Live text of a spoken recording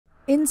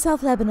In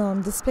South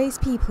Lebanon,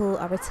 displaced people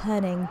are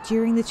returning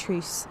during the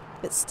truce,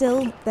 but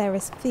still there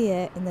is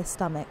fear in their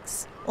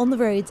stomachs. On the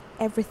roads,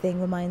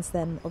 everything reminds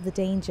them of the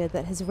danger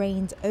that has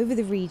reigned over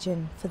the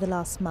region for the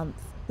last month.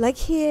 Like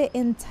here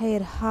in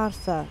Deir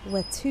Harfa,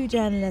 where two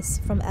journalists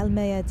from Al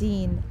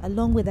Mayadeen,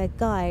 along with their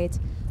guide,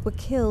 were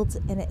killed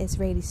in an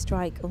Israeli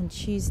strike on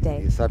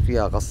Tuesday. صار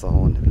فيها قصة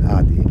هون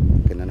القعدة،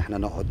 كنا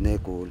نحن نقعد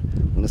ناكل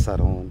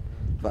ونسهر هون،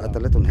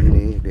 فقتلتهم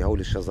هن بهول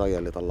الشظايا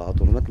اللي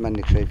طلعتهم، ومثل ما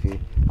انك شايفة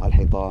على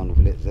الحيطان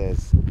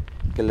وبالقزاز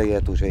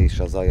كلياته جاي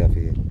الشظايا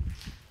فيه.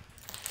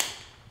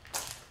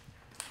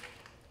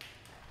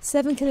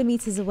 7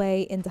 kilometers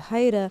away in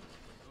Deir,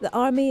 the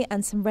army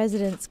and some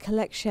residents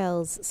collect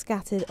shells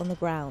scattered on the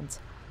ground.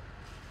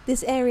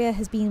 This area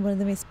has been one of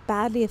the most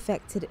badly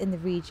affected in the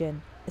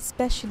region,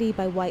 especially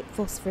by white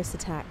phosphorus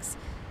attacks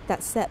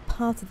that set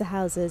part of the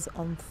houses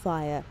on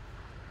fire.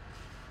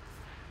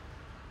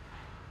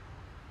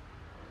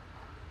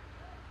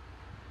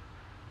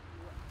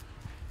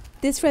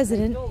 This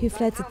resident, who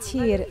fled to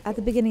Tyre at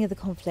the beginning of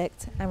the conflict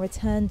and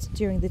returned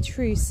during the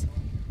truce,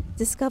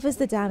 discovers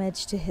the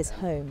damage to his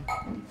home.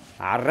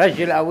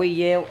 عالرجل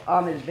قوية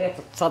وقام البيت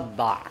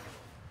تصدع.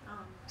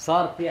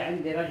 صار في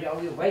عندي رجل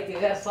قوي وبيتي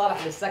غير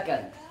صالح للسكن.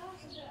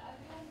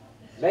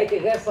 بيتي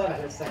غير صالح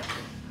للسكن.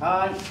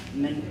 هاي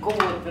من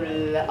قوة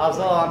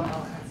الأذان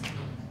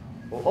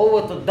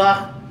وقوة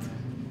الضغط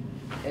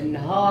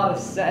انهار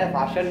السقف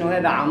عشانه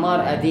هذا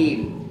عمار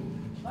قديم.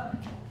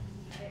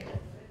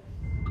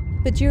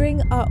 But during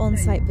our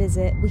on-site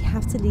visit, we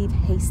have to leave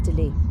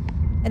hastily.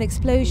 An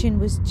explosion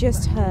was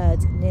just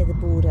heard near the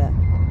border.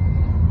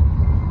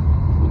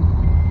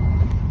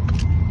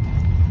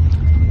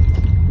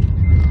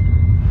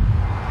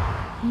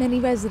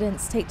 Many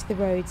residents take to the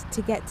road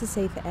to get to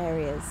safer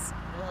areas.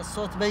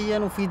 الصوت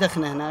بين وفي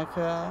دخنة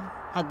هناك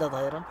حد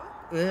ضايرة.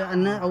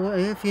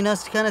 في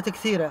ناس كانت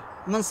كثيرة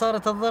من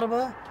صارت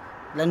الضربة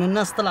لأنه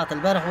الناس طلعت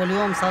البارح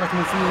واليوم صارت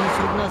من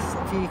فيه ناس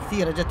في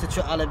كثيرة جت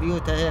تشق على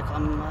بيوتها هيك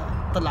عم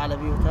طلع على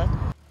بيوتها.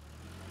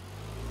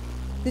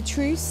 The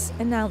truce,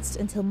 announced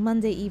until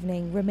Monday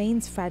evening,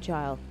 remains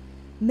fragile.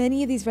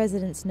 Many of these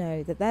residents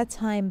know that their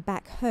time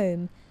back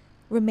home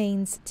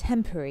remains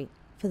temporary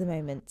for the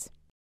moment.